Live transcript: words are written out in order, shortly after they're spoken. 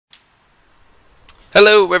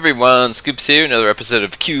Hello everyone, Scoops here, another episode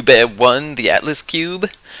of Qbeh-1, the Atlas Cube.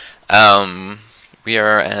 We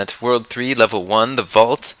are at World 3, Level 1, the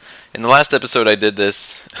Vault. In the last episode I did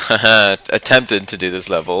this, attempted to do this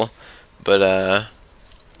level, but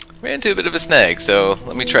ran into a bit of a snag, so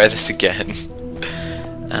let me try this again.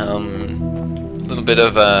 A little bit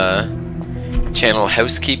of channel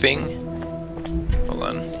housekeeping. Hold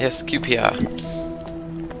on, yes, QPR.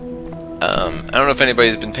 I don't know if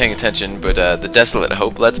anybody's been paying attention, but the Desolate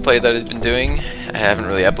Hope Let's Play that I've been doing, I haven't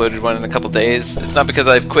really uploaded one in a couple days. It's not because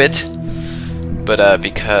I've quit, but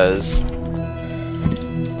because...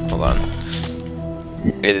 Hold on.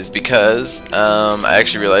 It is because I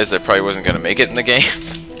actually realized I probably wasn't going to make it in the game.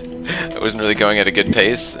 I wasn't really going at a good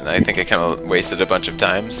pace, and I think I kind of wasted a bunch of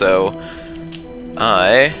time, so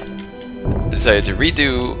I decided to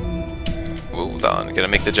redo... Hold on, I gotta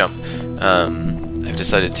make the jump. I've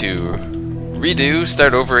decided to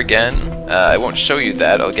start over again. I won't show you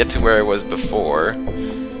that. I'll get to where I was before,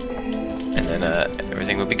 and then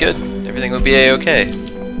everything will be good. Everything will be a-okay.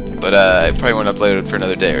 But I probably won't upload it for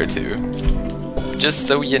another day or two. Just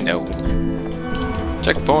so you know.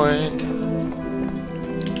 Checkpoint.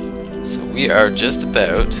 So we are just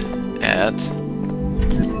about at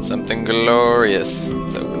something glorious.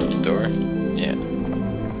 Let's open up the door. Yeah.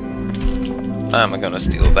 I'm gonna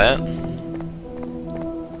steal that.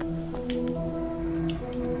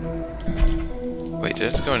 Wait, did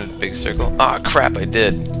I just go in a big circle? Ah, crap, I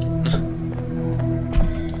did.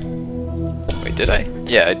 Wait, did I?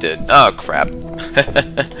 Yeah, I did. Oh, crap.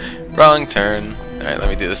 Wrong turn. Alright, let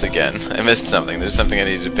me do this again. I missed something. There's something I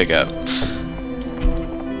needed to pick up.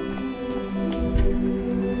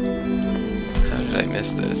 How did I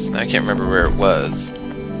miss this? Now I can't remember where it was.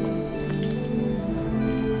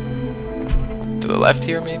 To the left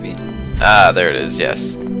here, maybe? Ah, there it is,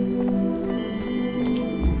 yes.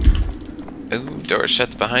 Ooh, door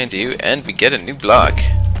shuts behind you, and we get a new block.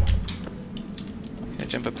 Can I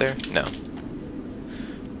jump up there? No.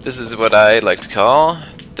 This is what I like to call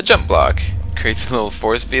the jump block. Creates a little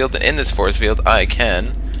force field, and in this force field I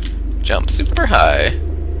can jump super high.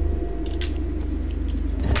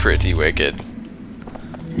 Pretty wicked.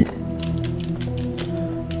 Can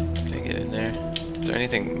I get in there? Is there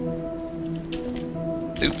anything...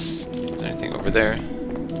 Oops. Is there anything over there?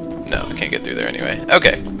 No, I can't get through there anyway.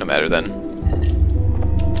 Okay, no matter then.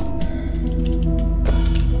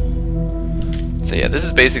 So yeah, this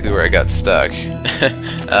is basically where I got stuck.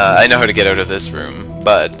 I know how to get out of this room,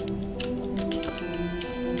 but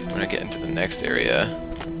when I get into the next area,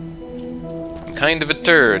 I'm kind of a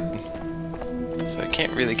turd. So I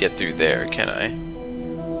can't really get through there, can I?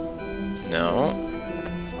 No.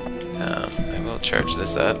 I will charge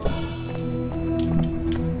this up.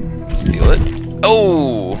 Steal it.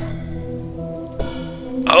 Oh!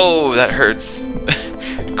 Oh, that hurts.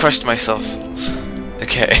 Crushed myself.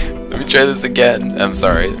 Okay. Let me try this again. I'm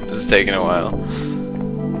sorry, this is taking a while.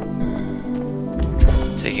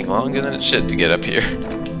 Taking longer than it should to get up here.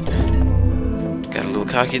 Got a little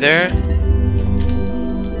cocky there.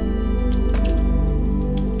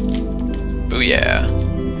 Booyah.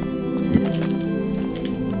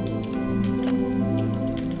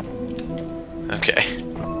 Okay.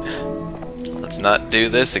 Let's not do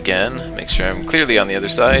this again. Make sure I'm clearly on the other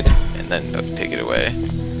side, and then take it away.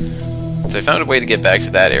 So I found a way to get back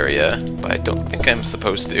to that area, but I don't think I'm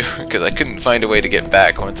supposed to, because I couldn't find a way to get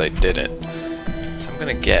back once I did it. So I'm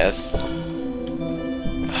gonna guess...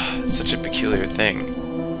 It's such a peculiar thing.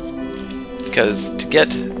 Because to get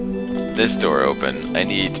this door open, I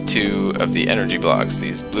need 2 of the energy blocks,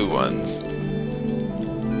 these blue ones.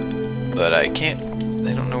 But I can't...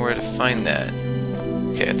 I don't know where to find that.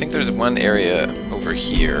 Okay, I think there's one area over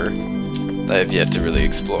here that I've yet to really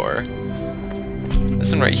explore.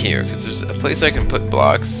 This one right here, because there's a place I can put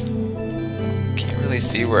blocks. Can't really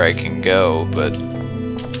see where I can go, but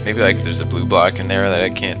maybe like there's a blue block in there that I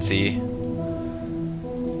can't see.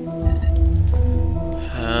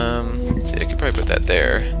 Let's see, I could probably put that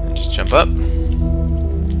there and just jump up.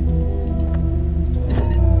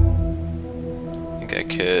 I think I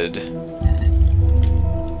could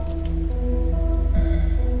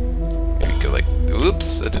maybe go like,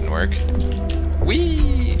 oops, that didn't work.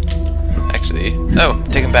 Whee! Actually, oh,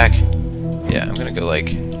 take him back. Yeah, I'm gonna go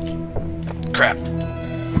like, crap,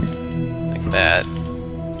 like that,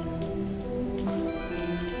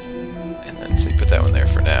 and then so you put that one there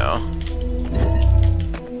for now.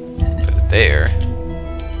 Put it there.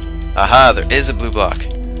 Aha, there is a blue block.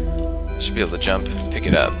 Should be able to jump, pick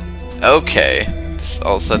it up. Okay, this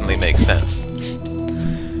all suddenly makes sense.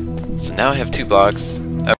 So now I have 2 blocks.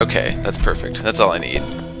 Okay, that's perfect. That's all I need.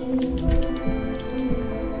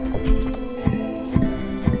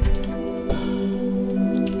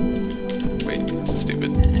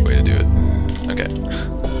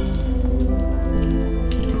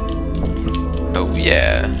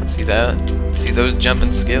 that. See those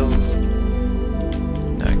jumping skills?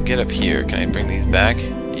 Now I can get up here. Can I bring these back?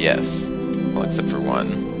 Yes. Well, except for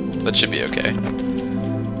one. That should be okay.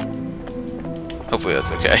 Hopefully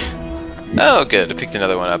that's okay. Oh, good. I picked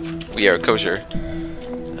another one up. We are kosher.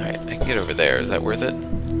 Alright, I can get over there. Is that worth it?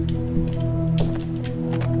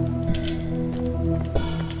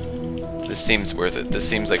 This seems worth it. This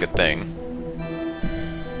seems like a thing.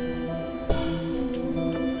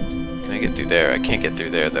 Can I get through there? I can't get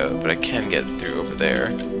through there, though, but I can get through over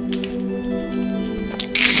there.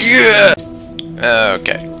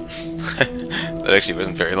 Okay. That actually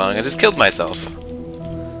wasn't very long. I just killed myself.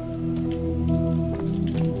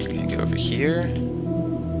 Can I go over here?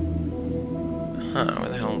 Huh, where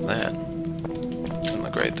the hell is that? Doesn't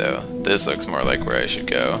look right, though. This looks more like where I should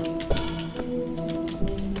go.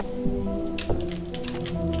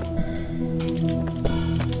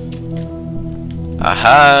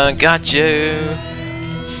 Aha! Got you!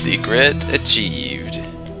 Secret achieved.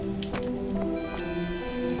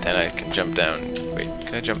 Then I can jump down. Wait,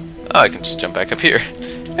 can I jump? Oh, I can just jump back up here.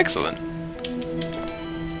 Excellent.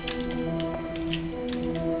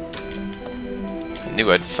 I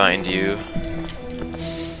knew I'd find you.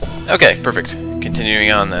 Okay, perfect.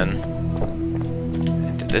 Continuing on then.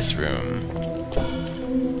 Into this room.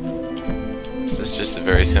 This is just a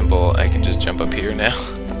very simple, I can just jump up here now.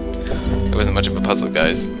 It wasn't much of a puzzle,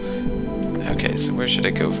 guys. Okay, so where should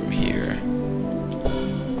I go from here?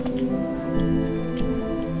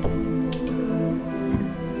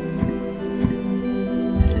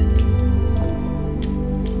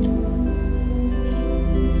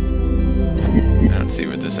 I don't see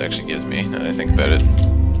what this actually gives me, now that I think about it.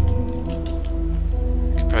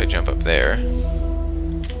 I could probably jump up there.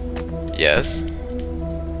 Yes.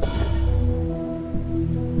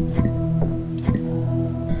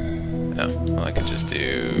 Oh, well, I could just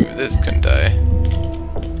do this, couldn't I?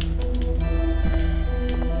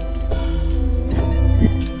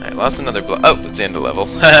 Alright, lost another block. Oh, it's the end of level.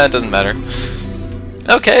 It doesn't matter.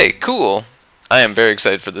 Okay, cool. I am very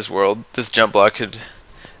excited for this world. This jump block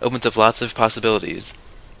opens up lots of possibilities.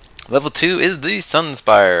 Level 2 is the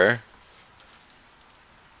Sunspire.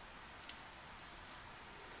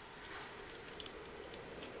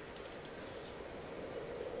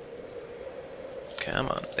 Come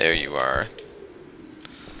on, there you are.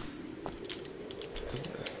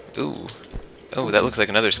 Ooh. Oh, that looks like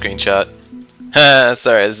another screenshot.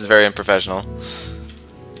 Sorry, this is very unprofessional.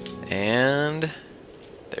 And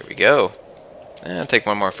there we go. I'll take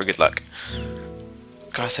one more for good luck.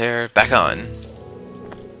 Crosshair back on.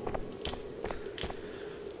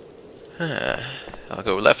 I'll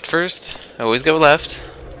go left first. Always go left.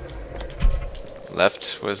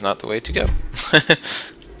 Left was not the way to go.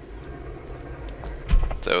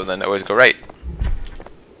 So then always go right.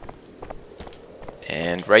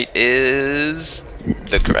 And right is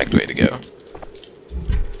the correct way to go.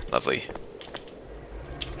 Lovely.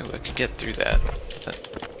 Oh, I could get through that.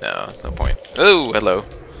 No, there's no point. Oh, hello.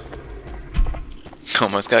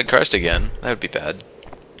 Almost got crushed again. That would be bad.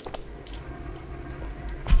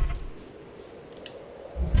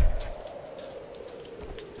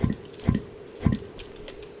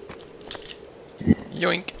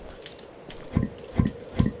 Yoink.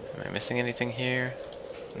 Am I missing anything here?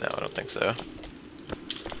 No, I don't think so.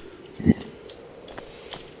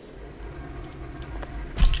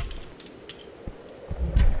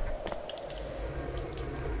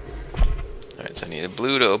 Alright, so I need a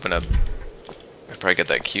blue to open up. I'll probably get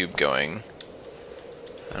that cube going.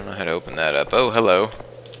 I don't know how to open that up. Oh, hello.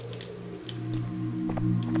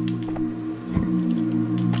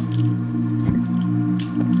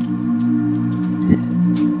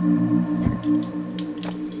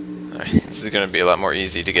 Alright, this is going to be a lot more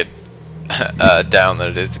easy to get down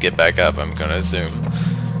than it is to get back up, I'm going to assume.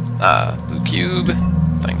 Blue cube.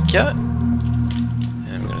 Thank ya. And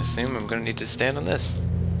I'm going to assume I'm going to need to stand on this.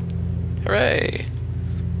 Hooray!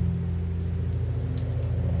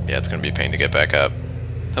 Yeah, it's going to be a pain to get back up.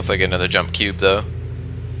 Hopefully I get another jump cube, though.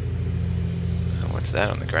 Oh, what's that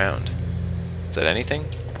on the ground? Is that anything?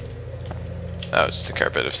 Oh, it's just a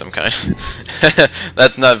carpet of some kind.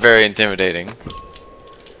 That's not very intimidating.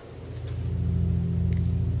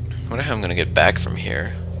 I wonder how I'm going to get back from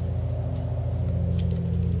here.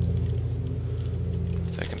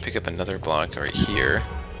 So I can pick up another block right here.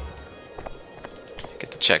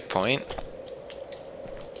 Get the checkpoint.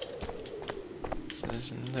 So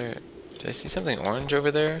there's another... Did I see something orange over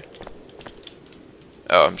there?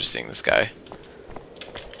 Oh, I'm just seeing the sky.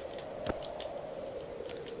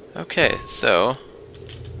 Okay, so...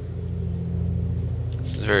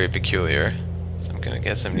 This is very peculiar. So I'm gonna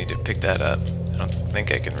guess I need to pick that up. I don't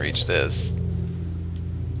think I can reach this.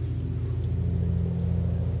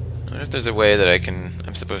 wonder if there's a way that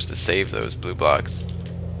I'm supposed to save those blue blocks.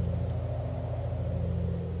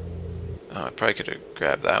 Oh, I probably could have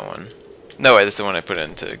grabbed that one. No way, this is the one I put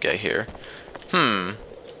in to get here.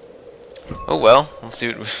 Oh well, we'll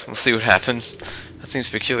see what happens. That seems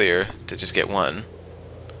peculiar to just get one.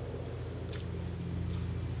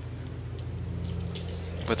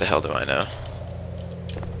 What the hell do I know?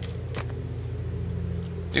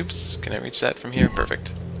 Oops, can I reach that from here?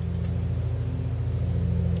 Perfect.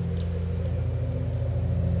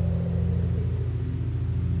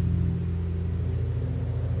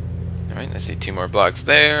 Alright, I see 2 more blocks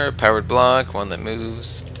there. Powered block, one that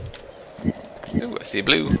moves. Ooh, I see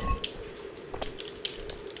blue.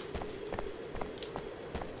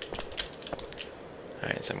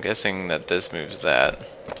 Alright, so I'm guessing that this moves that.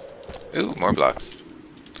 Ooh, more blocks.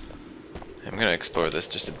 I'm gonna explore this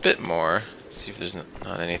just a bit more. See if there's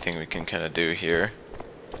not anything we can kind of do here.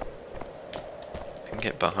 I can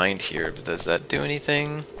get behind here, but does that do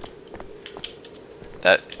anything?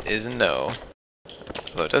 That is a no.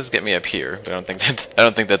 Although it does get me up here, but I don't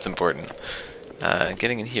think that's important.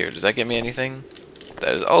 Getting in here, does that get me anything?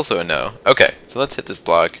 That is also a no. Okay, so let's hit this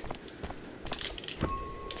block.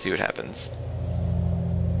 See what happens.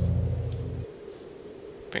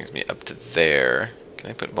 Brings me up to there. Can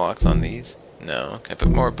I put blocks on these? No. Can I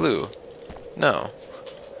put more blue? No.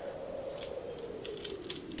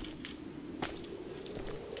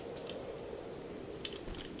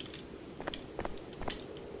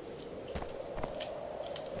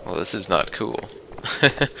 Well, this is not cool.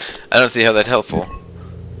 I don't see how that's helpful.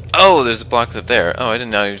 Oh, there's blocks up there. Oh, I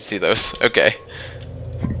didn't know you'd see those. Okay.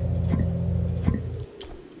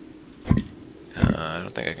 I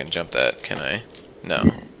don't think I can jump that, can I? No.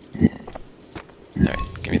 Alright,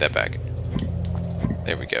 give me that back.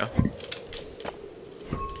 There we go.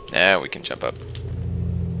 Now we can jump up.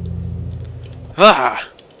 Ah!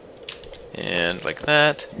 And like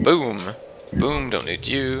that. Boom! Boom, don't need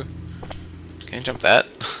you. Can I jump that?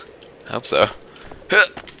 I hope so.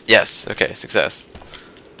 Yes, okay, success.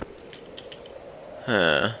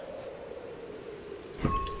 Huh.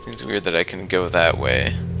 Seems weird that I can go that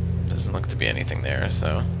way. Doesn't look to be anything there,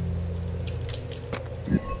 so...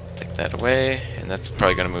 Take that away, and that's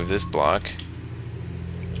probably going to move this block.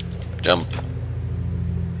 Jump.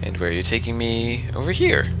 And where are you taking me? Over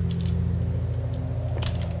here.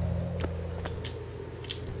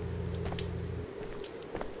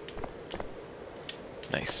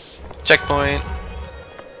 Nice. Checkpoint.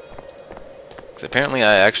 Because apparently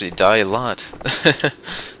I actually die a lot.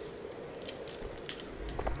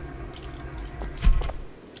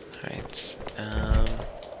 Alright.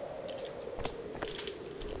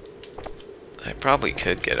 I probably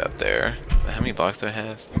could get up there. How many blocks do I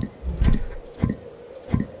have?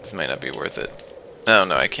 This might not be worth it. Oh,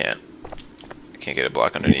 no, I can't. I can't get a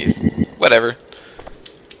block underneath. Whatever.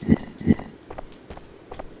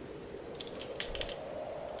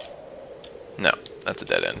 No, that's a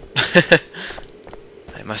dead end.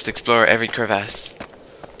 I must explore every crevasse.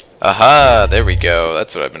 Aha! There we go.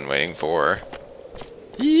 That's what I've been waiting for.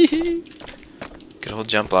 Good old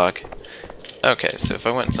jump block. Okay, so if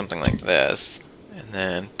I went something like this, and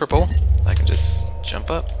then purple, I can just jump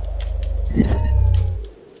up.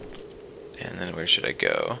 And then where should I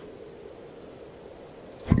go?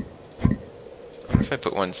 I wonder if I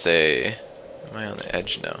put one, say... Am I on the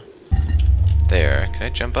edge? No. There. Can I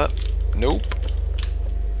jump up? Nope.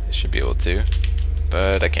 I should be able to.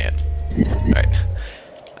 But I can't. Alright.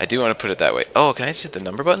 I do want to put it that way. Oh, can I just hit the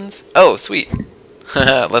number buttons? Oh, sweet.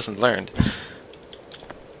 Lesson learned.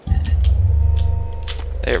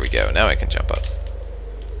 There we go. Now I can jump up.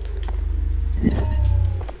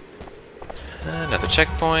 Another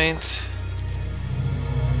checkpoint.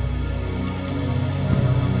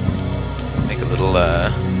 Make a little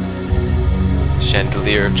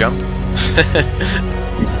chandelier of jump.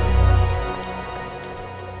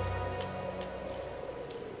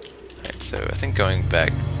 Alright, so I think going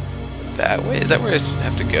back that way, is that where I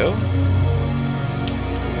have to go?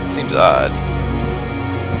 Seems odd.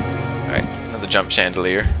 Alright, another jump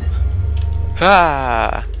chandelier.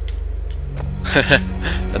 Ha!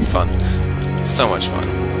 That's fun. So much fun.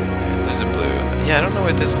 There's a blue. Yeah, I don't know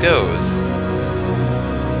where this goes.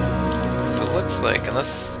 So it looks like,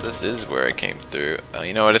 unless this is where I came through.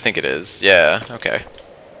 You know what? I think it is. Yeah, okay.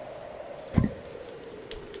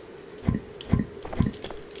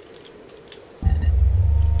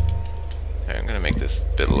 Alright, I'm gonna make this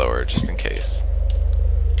a bit lower just in case.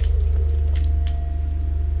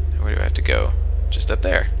 Where do I have to go? Just up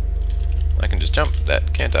there. I can just jump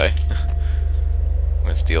that, can't I? I'm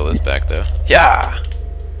gonna steal this back though. Yeah!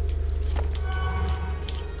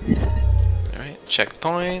 Alright.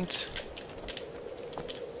 checkpoint.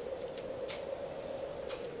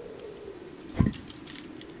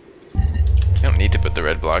 I don't need to put the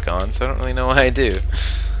red block on, so I don't really know why I do.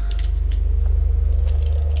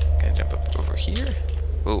 Can I jump up over here?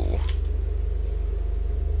 Ooh.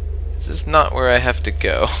 Is this not where I have to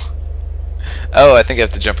go? Oh, I think I have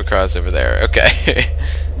to jump across over there. Okay.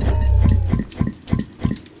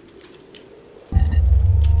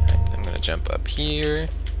 Right, I'm gonna jump up here.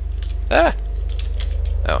 Ah!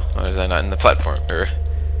 Oh, why was I not in the platform? Or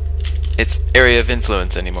its area of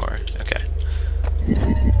influence anymore. Okay.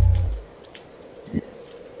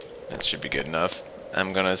 That should be good enough,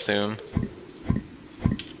 I'm gonna assume.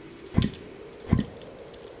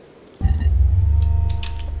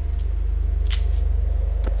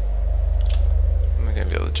 Am I gonna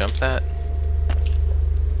be able to jump that?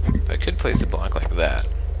 If I could place a block like that,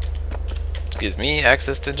 which gives me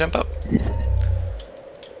access to jump up.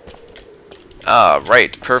 Ah,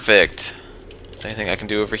 right, perfect. Is there anything I can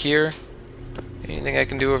do over here? Anything I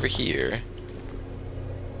can do over here?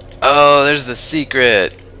 Oh, there's the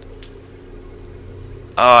secret!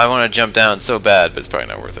 Oh, I want to jump down so bad, but it's probably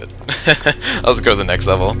not worth it. I'll just go to the next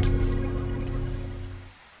level.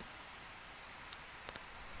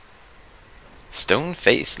 Stone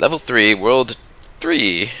Face, level 3, world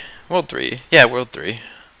 3. World 3. Yeah, world 3.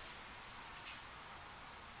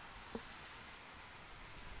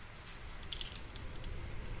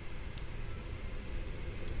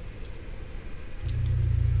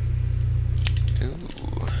 Ooh,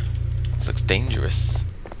 this looks dangerous.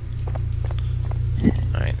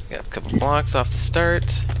 Alright, we got a couple blocks off the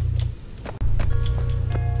start.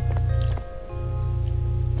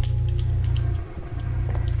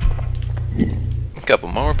 A couple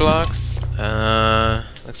more blocks.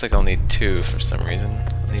 Looks like I'll need 2 for some reason.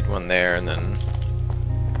 I'll need one there and then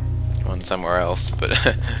one somewhere else, but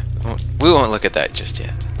we won't look at that just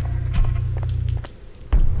yet.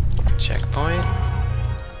 Checkpoint.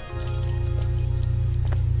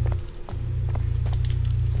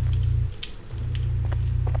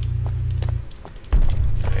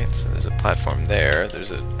 So there's a platform there.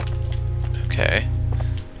 There's a... Okay.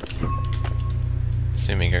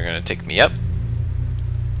 Assuming you're gonna take me up.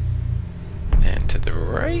 And to the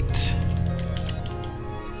right.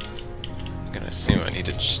 I'm gonna assume I need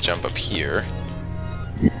to just jump up here.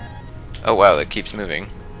 Oh wow, that keeps moving.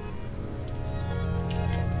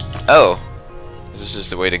 Oh! Is this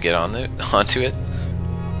just a way to get on onto it?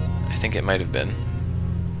 I think it might have been.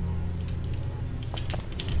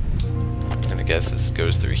 I guess this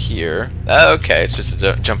goes through here. Oh, okay, it's just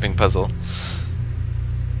a jumping puzzle.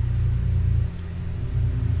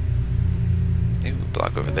 Ooh,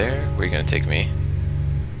 block over there. Where are you gonna take me?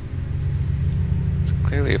 It's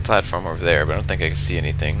clearly a platform over there, but I don't think I can see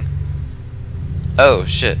anything. Oh,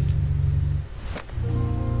 shit.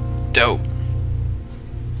 Dope.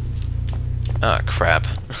 Ah, crap.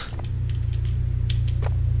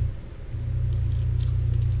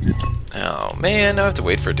 Oh man, I have to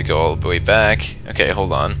wait for it to go all the way back. Okay,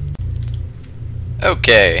 hold on.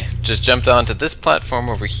 Okay, just jumped onto this platform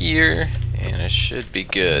over here, and it should be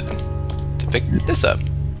good to pick this up.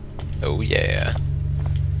 Oh yeah.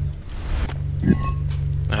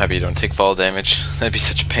 I'm happy you don't take fall damage. That'd be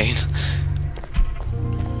such a pain.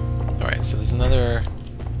 Alright, so there's another...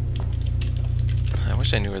 I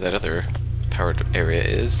wish I knew where that other powered area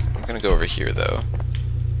is. I'm gonna go over here though.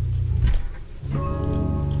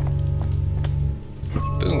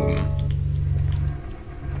 Boom.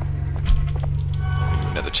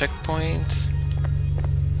 Another checkpoint.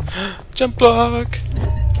 Jump block!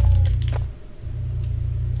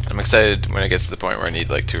 I'm excited when it gets to the point where I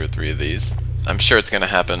need like 2 or 3 of these. I'm sure it's gonna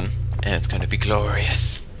happen, and it's gonna be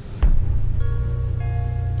glorious.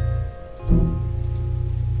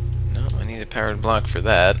 No, I need a powered block for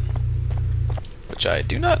that, which I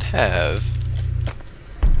do not have.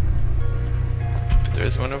 But there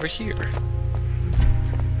is one over here.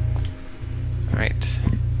 Alright.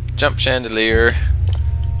 Jump chandelier.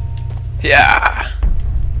 Yeah!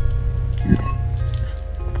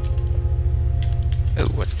 Oh,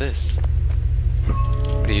 what's this?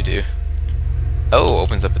 What do you do? Oh,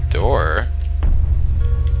 opens up a door.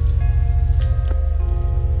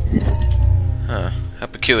 Huh. How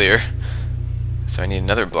peculiar. So I need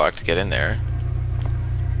another block to get in there.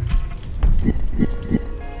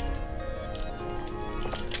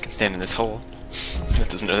 I can stand in this hole. That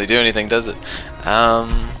doesn't really do anything, does it? So I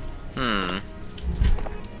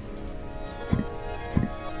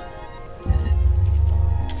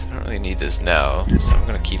don't really need this now, so I'm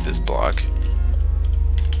gonna keep this block.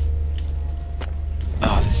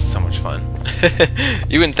 Oh, this this is so much fun.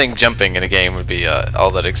 You wouldn't think jumping in a game would be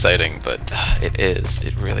all that exciting, but it is.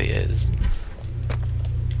 It really is.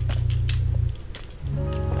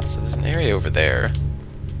 So there's an area over there.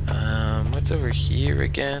 What's over here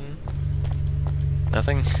again?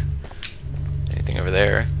 Nothing? Anything over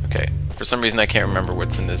there? Okay. For some reason I can't remember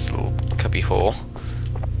what's in this little cubby hole.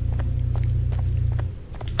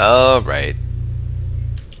 Alright.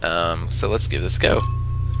 So let's give this a go.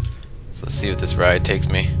 So let's see what this ride takes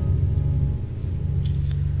me.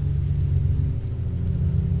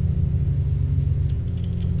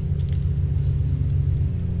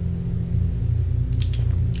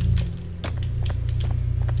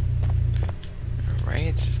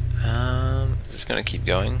 Alright. Is this gonna keep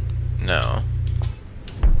going? No.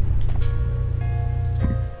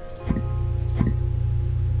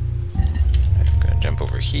 I'm gonna jump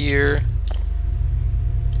over here.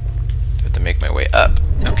 To make my way up.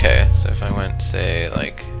 Okay, so if I went, say,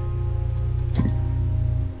 like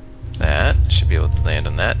that, I should be able to land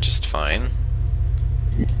on that just fine.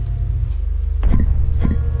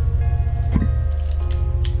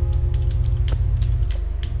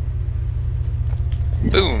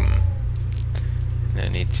 Boom! And I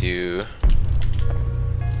need to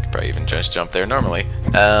probably even just jump there normally.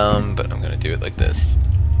 But I'm gonna do it like this.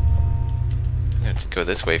 I'm gonna go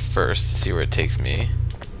this way first to see where it takes me.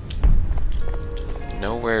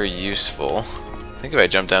 Nowhere useful. I think if I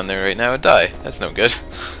jump down there right now, I'd die. That's no good. So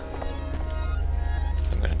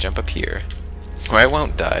I'm gonna jump up here, where I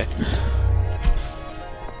won't die.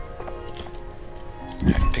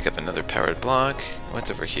 Alright, pick up another powered block. What's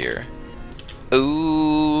over here?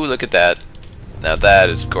 Ooh, look at that. Now that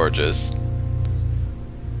is gorgeous.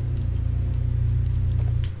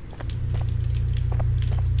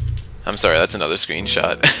 I'm sorry, that's another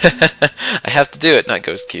screenshot. I have to do it, not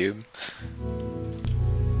Ghost Cube.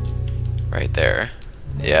 Right there.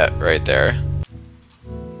 Yeah, right there.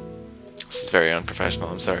 This is very unprofessional,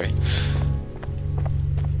 I'm sorry.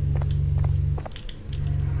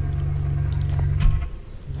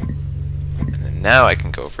 And then now I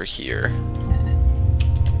can go over here.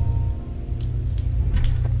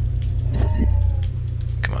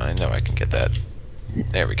 Come on, I know I can get that.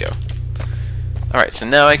 There we go. Alright, so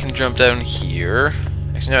now I can jump down here.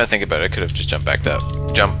 Actually, now that I think about it, I could have just jumped back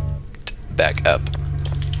up. Jumped back up.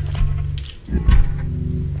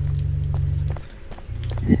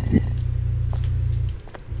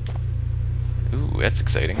 Ooh, that's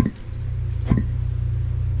exciting.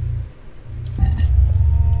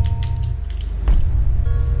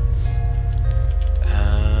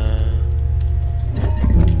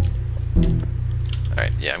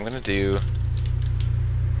 Alright, yeah, I'm gonna do...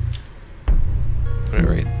 Put it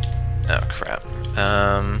right... Oh, crap.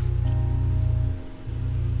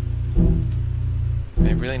 Did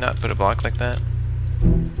I really not put a block like that?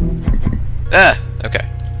 Ah! Okay.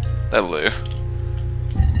 That'll do.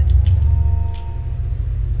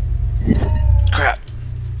 Crap!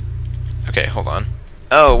 Okay, hold on.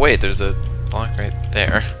 Oh, wait, there's a block right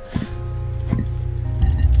there.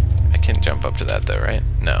 I can't jump up to that, though, right?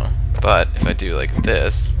 No. But if I do like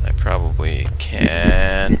this, I probably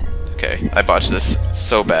can... Okay, I botched this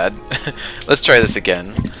so bad. Let's try this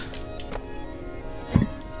again.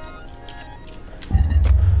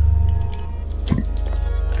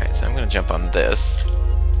 Alright, so I'm gonna jump on this.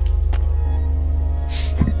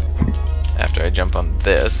 After I jump on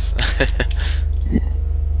this.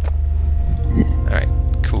 Alright,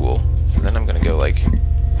 cool. So then I'm gonna go like...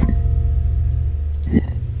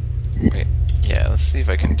 Wait, yeah, let's see if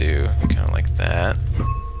I can do kind of like that.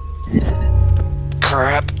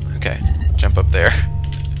 Crap! Okay, jump up there.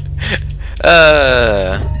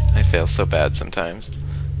 I fail so bad sometimes.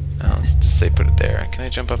 Let's just say put it there. Can I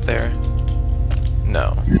jump up there?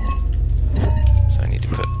 No. So I need to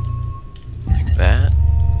put like that,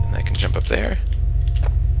 and I can jump up there.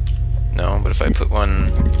 No, but if I put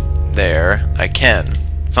one there, I can.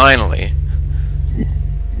 Finally!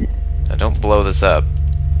 Now don't blow this up.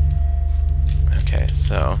 Okay,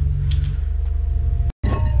 so...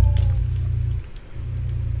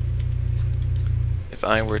 If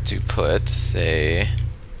I were to put, say...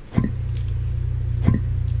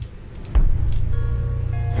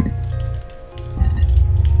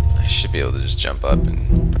 I should be able to just jump up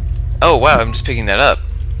and... Oh, wow, I'm just picking that up.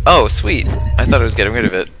 Oh, sweet. I thought I was getting rid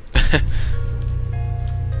of it.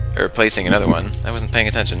 Or replacing another one. I wasn't paying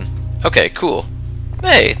attention. Okay, cool.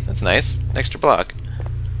 Hey, that's nice. An extra block.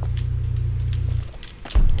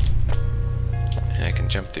 And I can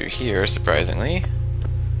jump through here, surprisingly.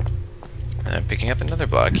 And I'm picking up another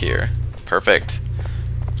block here. Perfect.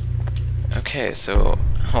 Okay, so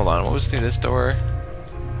hold on. What was through this door?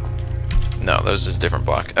 No, that was just a different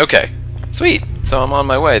block. Okay, sweet. So I'm on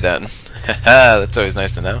my way then. Haha, that's always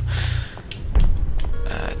nice to know.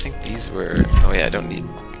 I think these were... Oh yeah, I don't need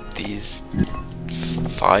these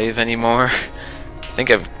 5 anymore. I think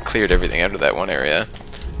I've cleared everything out of that one area.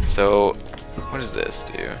 So, what does this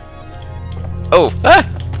do? Oh! Ah!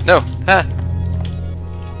 No! Ah!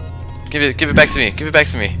 Give it back to me! Give it back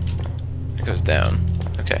to me! It goes down.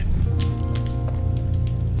 Okay.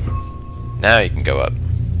 Now you can go up.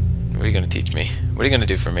 What are you gonna teach me? What are you gonna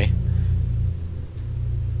do for me?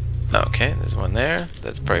 Okay, there's one there.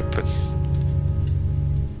 That's probably puts...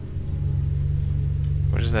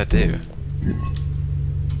 What does that do?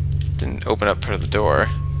 Didn't open up part of the door.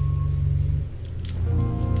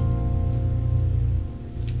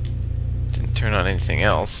 Didn't turn on anything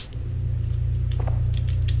else.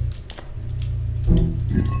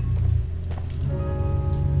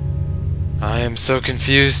 I am so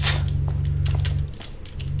confused.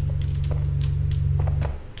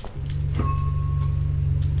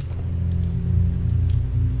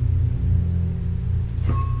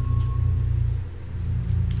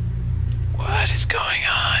 What is going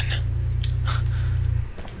on?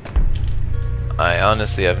 I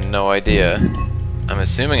honestly have no idea. I'm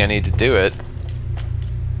assuming I need to do it.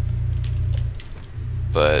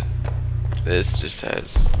 But this just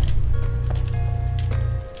has...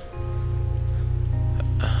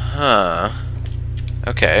 Huh.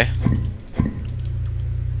 Okay.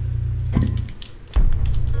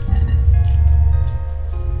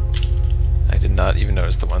 I did not even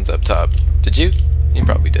notice the ones up top. Did you? You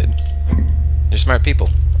probably did. You're smart people.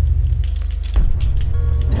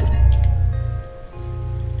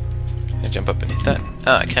 Can I jump up and hit that?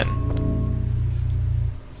 Ah, I can.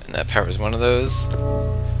 And that powers one of those.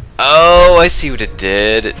 Oh, I see what it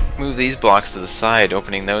did. It moved these blocks to the side,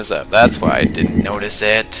 opening those up. That's why I didn't notice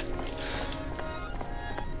it.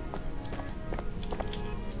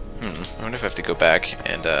 I wonder if I have to go back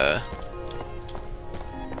and, I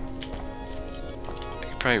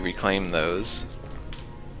could probably reclaim those.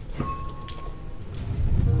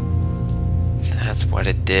 That's what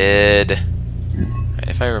it did.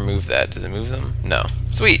 If I remove that, does it move them? No.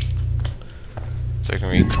 Sweet! So I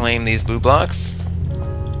can reclaim these blue blocks.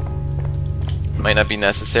 Might not be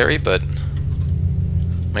necessary, but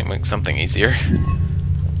might make something easier.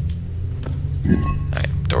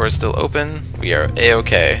 Alright, door is still open. We are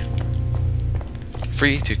A-okay.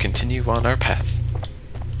 Free to continue on our path.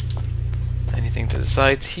 Anything to the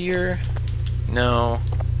sides here? No.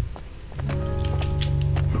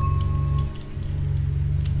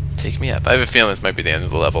 Take me up. I have a feeling this might be the end of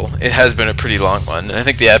the level. It has been a pretty long one, and I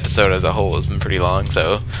think the episode as a whole has been pretty long,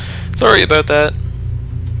 so sorry about that.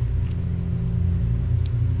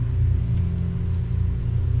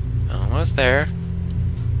 Almost there.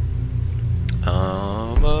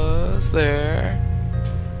 Almost there.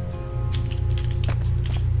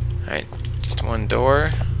 Alright, just one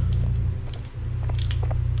door.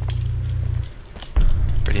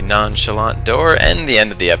 Pretty nonchalant door, and the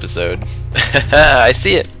end of the episode. I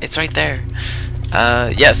see it. It's right there.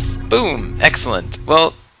 Yes. Boom. Excellent.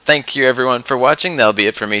 Well, thank you everyone for watching. That'll be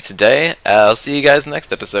it for me today. I'll see you guys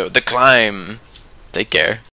next episode. The Climb. Take care.